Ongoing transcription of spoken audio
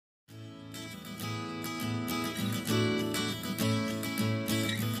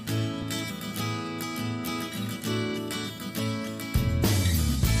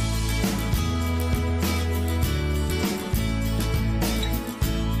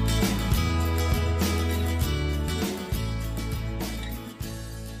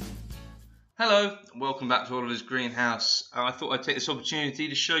Hello, welcome back to Oliver's Greenhouse. I thought I'd take this opportunity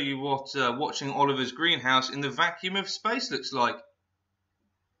to show you what watching Oliver's Greenhouse in the vacuum of space looks like.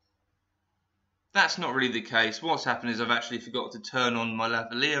 That's not really the case. What's happened is I've actually forgot to turn on my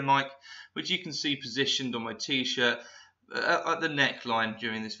lavalier mic, which you can see positioned on my t-shirt at the neckline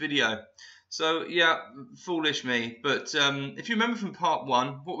during this video. So yeah, foolish me. But if you remember from part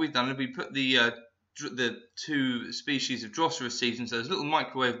one, what we've done is we put the two species of Drosera seeds into those little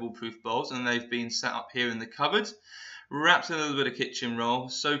microwavable proof bowls, and they've been set up here in the cupboard, wrapped in a little bit of kitchen roll,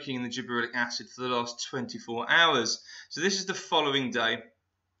 soaking in the Gibberellic Acid for the last 24 hours. So this is the following day.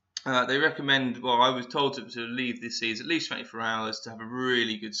 They recommend, well, I was told to leave the seeds at least 24 hours to have a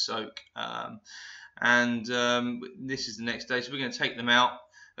really good soak. This is the next day, so we're going to take them out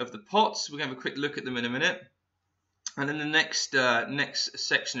of the pots. We're going to have a quick look at them in a minute. And in the next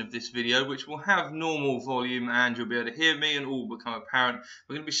section of this video, which will have normal volume and you'll be able to hear me and all will become apparent,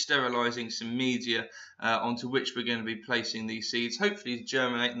 we're going to be sterilising some media onto which we're going to be placing these seeds, hopefully to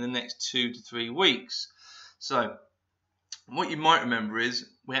germinate in the next 2 to 3 weeks. So what you might remember is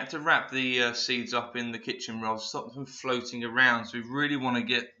we have to wrap the seeds up in the kitchen roll, stop them from floating around. So we really want to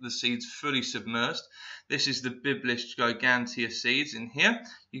get the seeds fully submersed. This is the Gibberlic Acid seeds in here.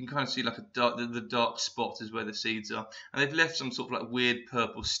 You can kind of see like the dark spot is where the seeds are. And they've left some sort of like weird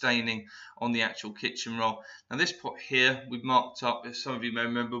purple staining on the actual kitchen roll. Now this pot here we've marked up, as some of you may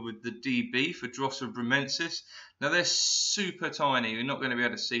remember, with the DB for Drosera brumensis. Now they're super tiny. You're not going to be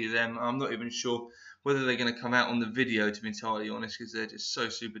able to see them. I'm not even sure whether they're going to come out on the video, to be entirely honest, because they're just so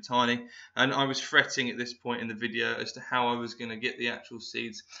super tiny. And I was fretting at this point in the video as to how I was going to get the actual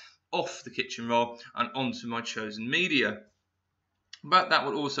seeds off the kitchen roll and onto my chosen media. But that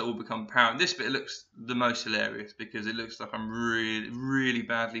will also all become apparent. This bit looks the most hilarious because it looks like I'm really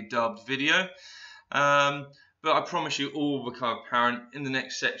badly dubbed video. But I promise you all will become apparent in the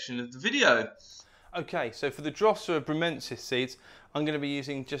next section of the video. Okay, so for the Drosera brumensis seeds, I'm going to be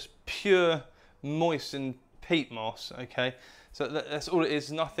using just pure moistened peat moss. Okay, so that's all it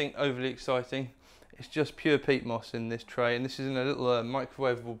is, nothing overly exciting. It's just pure peat moss in this tray, and this is in a little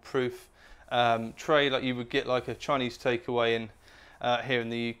microwavable proof tray like you would get like a Chinese takeaway in here in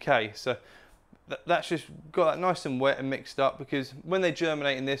the UK. So that's just got that nice and wet and mixed up, because when they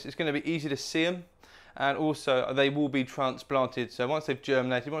germinate in this, it's going to be easy to see them, and also they will be transplanted. So once they've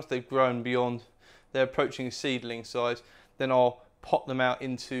germinated, once they've grown beyond, they're approaching seedling size, then I'll pot them out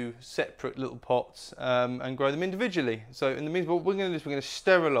into separate little pots and grow them individually. So in the meantime, what we're going to do is we're going to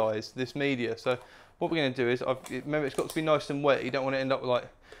sterilise this media. So what we're going to do is, remember, it's got to be nice and wet. You don't want to end up like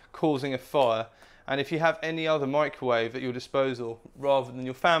causing a fire. And if you have any other microwave at your disposal rather than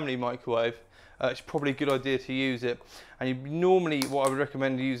your family microwave, it's probably a good idea to use it. And normally what I would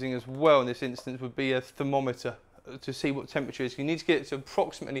recommend using as well in this instance would be a thermometer to see what temperature is. You need to get it to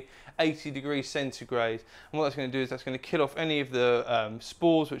approximately 80 degrees centigrade, and what that's going to do is that's going to kill off any of the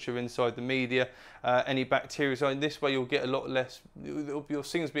spores which are inside the media, any bacteria. So in this way you'll get a lot less, your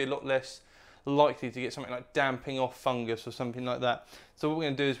things will be a lot less likely to get something like damping off fungus or something like that. So what we're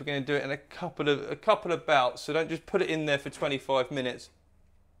going to do is we're going to do it in a couple of bouts. So don't just put it in there for 25 minutes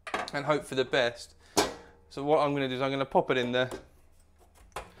and hope for the best. So what I'm going to do is I'm going to pop it in there.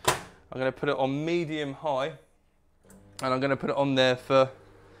 I'm going to put it on medium high, and I'm going to put it on there for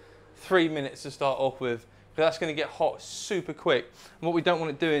 3 minutes to start off with, because that's going to get hot super quick. And what we don't want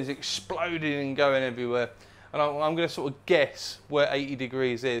it doing is exploding and going everywhere. And I'm going to sort of guess where 80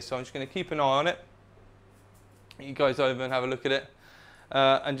 degrees is. So I'm just going to keep an eye on it. You guys over and have a look at it.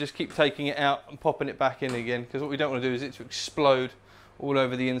 And just keep taking it out and popping it back in again, because what we don't want to do is it to explode all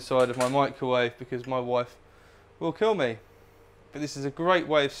over the inside of my microwave, because my wife will kill me. But this is a great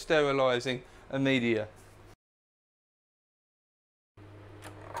way of sterilising a media.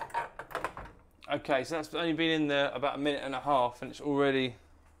 Okay, so that's only been in there about 1.5 minutes and it's already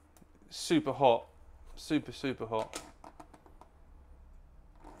super hot, super hot.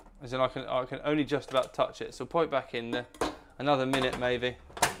 As in I can only just about touch it, so put it back in there, another minute maybe.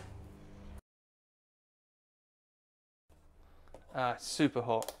 Super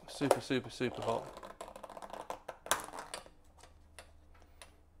hot, super hot.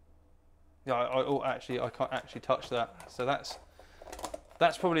 Yeah, I can't actually touch that, so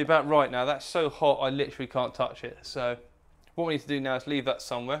that's probably about right now. That's so hot I literally can't touch it. So what we need to do now is leave that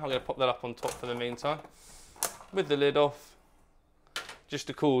somewhere. I'm going to pop that up on top for the meantime with the lid off, just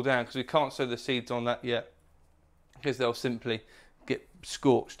to cool down, because we can't sow the seeds on that yet, because they'll simply get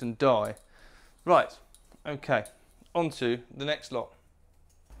scorched and die. Right, okay, on to the next lot.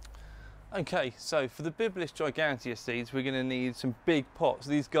 Okay, so for the Gibberellic gigantea seeds, we're going to need some big pots.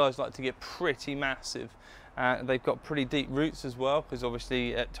 These guys like to get pretty massive. They've got pretty deep roots as well, because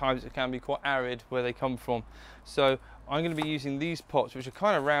obviously at times it can be quite arid where they come from. So I'm going to be using these pots, which are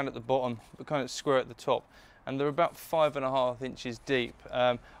kind of round at the bottom, but kind of square at the top. And they're about 5.5 inches deep.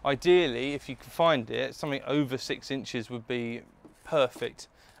 Ideally, if you can find it, something over 6 inches would be perfect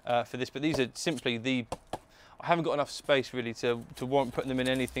for this. But these are simply I haven't got enough space really to warrant putting them in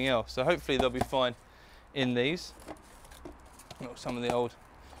anything else. So hopefully they'll be fine in these. Not some of the old,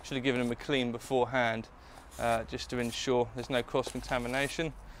 should have given them a clean beforehand, just to ensure there's no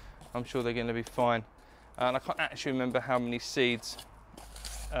cross-contamination. I'm sure they're going to be fine. And I can't actually remember how many seeds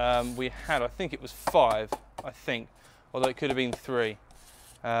we had. I think it was 5, I think, although it could have been 3.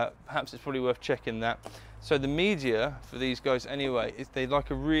 Perhaps it's probably worth checking that. So the media for these guys anyway, is they like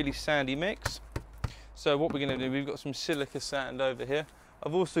a really sandy mix. So what we're going to do, we've got some silica sand over here.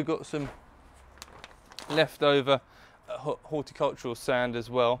 I've also got some leftover horticultural sand as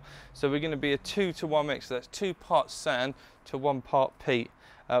well. So we're going to be a 2-to-1 mix. So that's 2 parts sand to 1 part peat,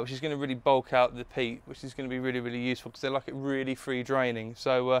 which is going to really bulk out the peat, which is going to be really, really useful because they like it really free draining.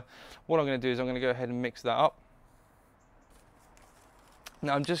 So what I'm going to do is I'm going to go ahead and mix that up.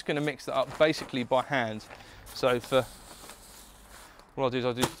 Now I'm just going to mix that up basically by hand. So for what I'll do is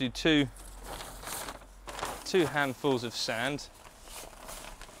I'll just do two handfuls of sand,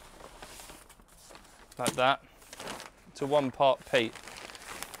 like that, to 1 part peat.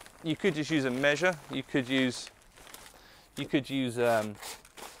 You could just use a measure. You could use a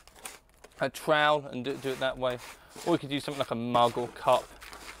trowel and do it that way, or you could use something like a mug or cup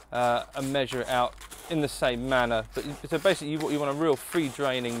and measure it out in the same manner. But so basically, you want a real free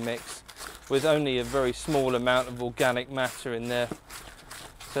draining mix with only a very small amount of organic matter in there.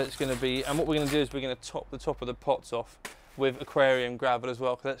 So it's going to be, and what we're going to do is we're going to top the top of the pots off with aquarium gravel as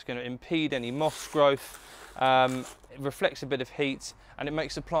well, because that's going to impede any moss growth. It reflects a bit of heat, and it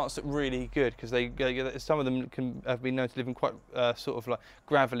makes the plants look really good because some of them have been known to live in quite sort of like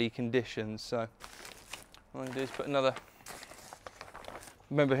gravelly conditions. So what I'm going to do is put another.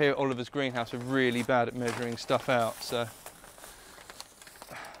 Remember here at Oliver's greenhouse, we're really bad at measuring stuff out. So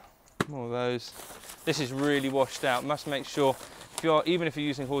more of those. This is really washed out. Must make sure. Even if you're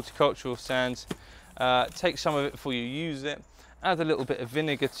using horticultural sands, take some of it before you use it, add a little bit of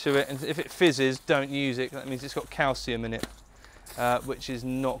vinegar to it, and if it fizzes, don't use it. That means it's got calcium in it, which is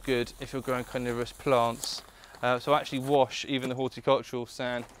not good if you're growing carnivorous plants. So actually wash even the horticultural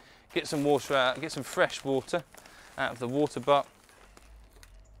sand, get some water out, get some fresh water out of the water butt,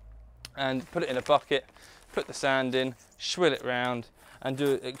 and put it in a bucket, put the sand in, swill it round, and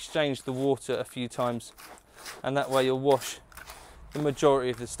exchange the water a few times, and that way you'll wash the majority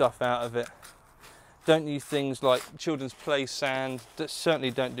of the stuff out of it. Don't use things like children's play sand.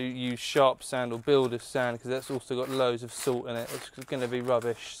 Certainly don't use sharp sand or builder's sand, because that's also got loads of salt in it. It's going to be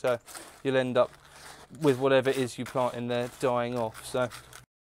rubbish, so you'll end up with whatever it is you plant in there dying off. So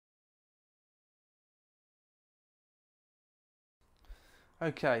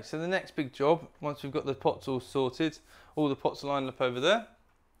okay, so the next big job, once we've got the pots all sorted, all the pots lined up over there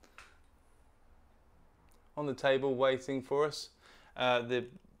on the table waiting for us. The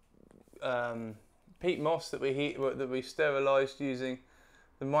peat moss that we sterilised using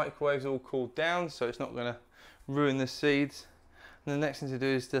the microwaves all cooled down, so it's not going to ruin the seeds. And the next thing to do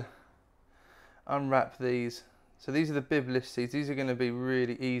is to unwrap these. So these are the Gibberellic seeds. These are going to be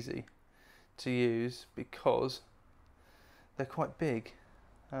really easy to use because they're quite big.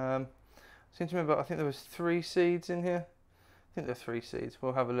 I seem to remember, I think there was 3 seeds in here. I think there are 3 seeds.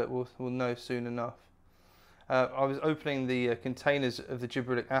 We'll have a look. We'll know soon enough. I was opening the containers of the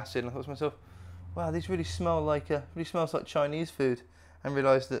Gibberlic Acid, and I thought to myself, "Wow, these really smell like smells like Chinese food," and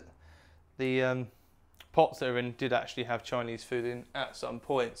realised that the pots they're in did actually have Chinese food in at some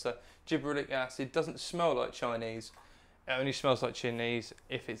point. So Gibberellic Acid doesn't smell like Chinese. It only smells like Chinese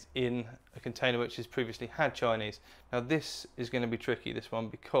if it's in a container which has previously had Chinese. Now this is going to be tricky, this one,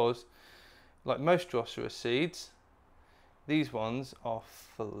 because like most Drosera seeds, these ones are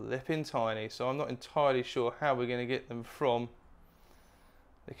flipping tiny, so I'm not entirely sure how we're going to get them from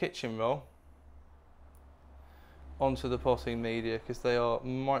the kitchen roll onto the potting media, because they are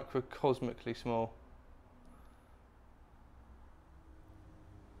microcosmically small.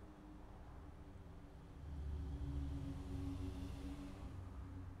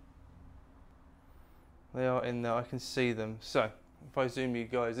 They are in there, I can see them. So if I zoom you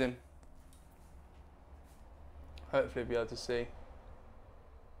guys in, hopefully you'll be able to see.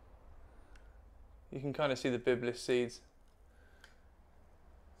 You can kind of see the Gibberellic seeds.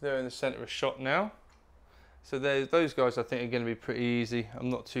 They're in the centre of shot now. So those guys I think are going to be pretty easy. I'm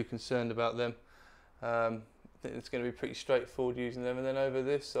not too concerned about them. I think it's going to be pretty straightforward using them. And then over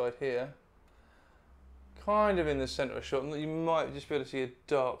this side here, kind of in the centre of shot, you might just be able to see a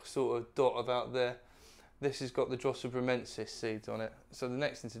dark sort of dot about there. This has got the Drosera brumensis seeds on it. So the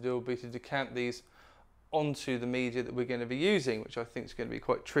next thing to do will be to decant these onto the media that we're going to be using, which I think is going to be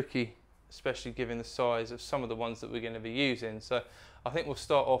quite tricky, especially given the size of some of the ones that we're going to be using. So I think we'll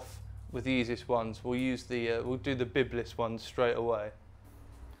start off with the easiest ones. We'll use we'll do the Gibberlic ones straight away.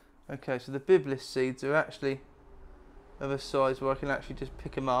 Okay, so the Gibberlic seeds are actually of a size where I can actually just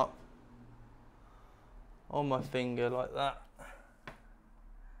pick them up on my finger like that,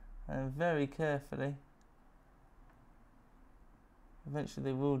 and very carefully. Eventually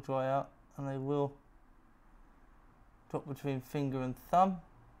they will dry out and they will drop between finger and thumb.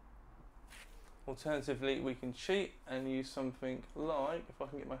 Alternatively, we can cheat and use something like, if I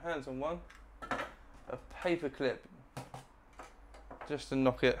can get my hands on one, a paper clip, just to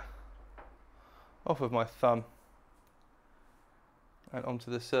knock it off of my thumb and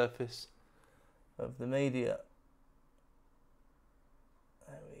onto the surface of the media.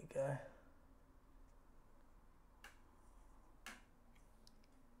 There we go.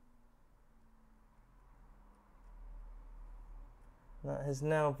 That has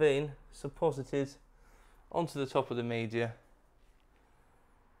now been supposited onto the top of the media.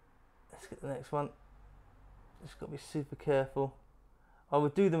 Let's get the next one. Just got to be super careful. I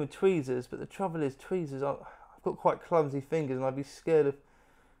would do them with tweezers, but the trouble is tweezers, I've got quite clumsy fingers and I'd be scared of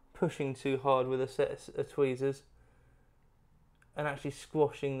pushing too hard with a set of tweezers and actually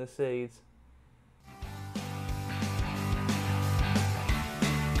squashing the seeds.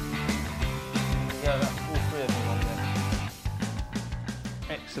 Yeah, that's all three of them on there.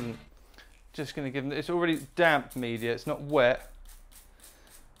 Excellent. Just going to give them, it's already damp media, it's not wet,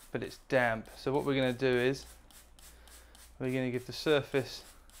 but it's damp. So what we're going to do is, we're going to give the surface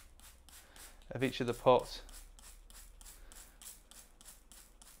of each of the pots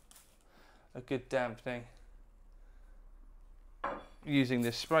a good dampening using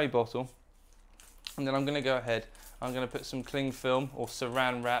this spray bottle, and then I'm going to go ahead, I'm going to put some cling film or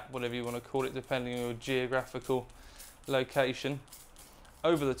saran wrap, whatever you want to call it depending on your geographical location,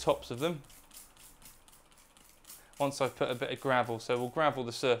 over the tops of them once I've put a bit of gravel. So we'll gravel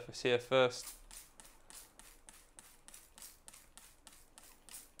the surface here first.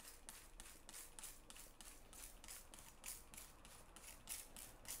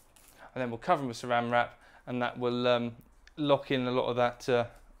 And then we'll cover them with saran wrap, and that will lock in a lot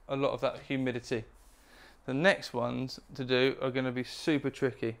of that humidity. The next ones to do are going to be super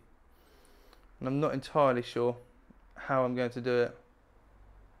tricky, and I'm not entirely sure how I'm going to do it,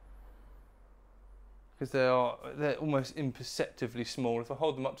 because they're almost imperceptibly small. If I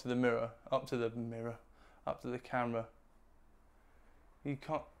hold them up to the camera, you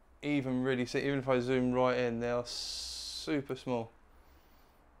can't even really see. Even if I zoom right in, they are super small.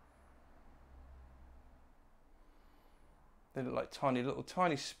 They look like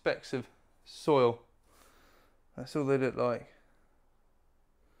tiny specks of soil. That's all they look like.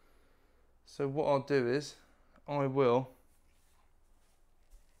 So what I'll do is, I will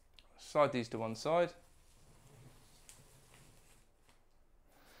slide these to one side,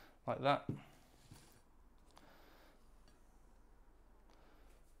 like that.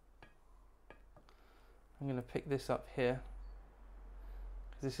 I'm going to pick this up here,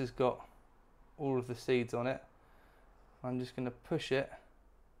 because this has got all of the seeds on it. I'm just going to push it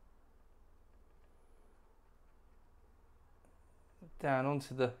down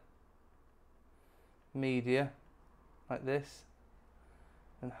onto the media like this,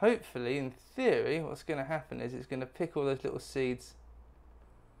 and hopefully, in theory, what's going to happen is it's going to pick all those little seeds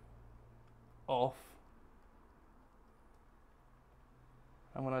off,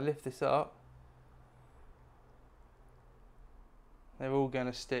 and when I lift this up, they're all going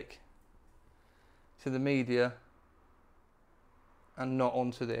to stick to the media and not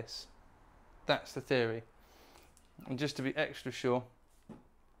onto this. That's the theory. And just to be extra sure,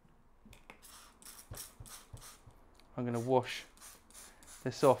 I'm going to wash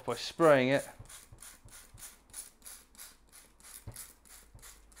this off by spraying it.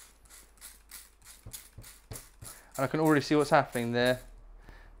 And I can already see what's happening there.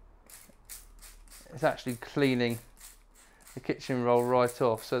 It's actually cleaning the kitchen roll right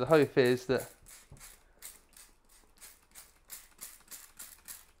off. So the hope is that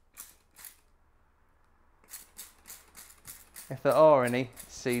if there are any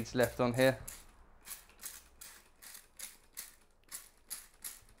seeds left on here,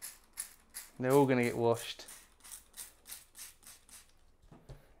 they're all going to get washed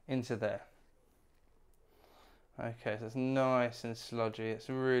into there. Okay, so it's nice and sludgy. It's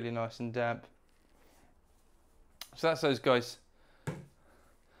really nice and damp. So that's those guys.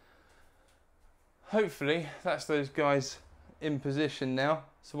 Hopefully that's those guys in position now.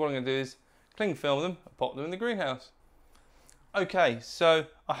 So what I'm going to do is cling film them and pop them in the greenhouse. Okay, so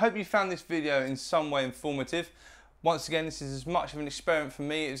I hope you found this video in some way informative. Once again, this is as much of an experiment for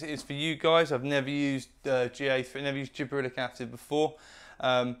me as it is for you guys. I've never used GA3, never used Gibberellic Acid before.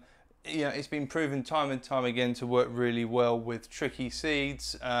 You know, it's been proven time and time again to work really well with tricky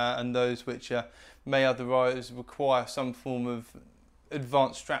seeds and those which may otherwise require some form of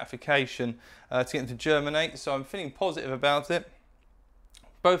advanced stratification to get them to germinate. So I'm feeling positive about it.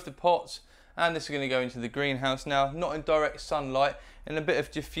 Both the pots and this are going to go into the greenhouse now, not in direct sunlight, in a bit of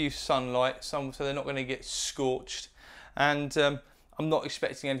diffuse sunlight, so they're not going to get scorched. And I'm not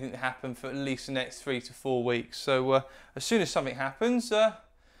expecting anything to happen for at least the next 3 to 4 weeks. So as soon as something happens,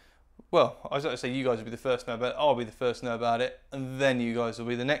 well, I was going to say you guys will be the first to know about it, I'll be the first to know about it, and then you guys will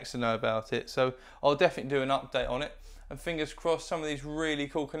be the next to know about it. So I'll definitely do an update on it, and fingers crossed some of these really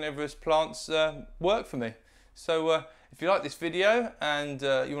cool carnivorous plants work for me. So if you like this video and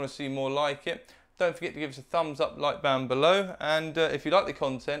you want to see more like it, don't forget to give us a thumbs up, like down below, and if you like the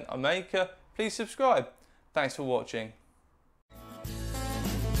content I make, please subscribe. Thanks for watching.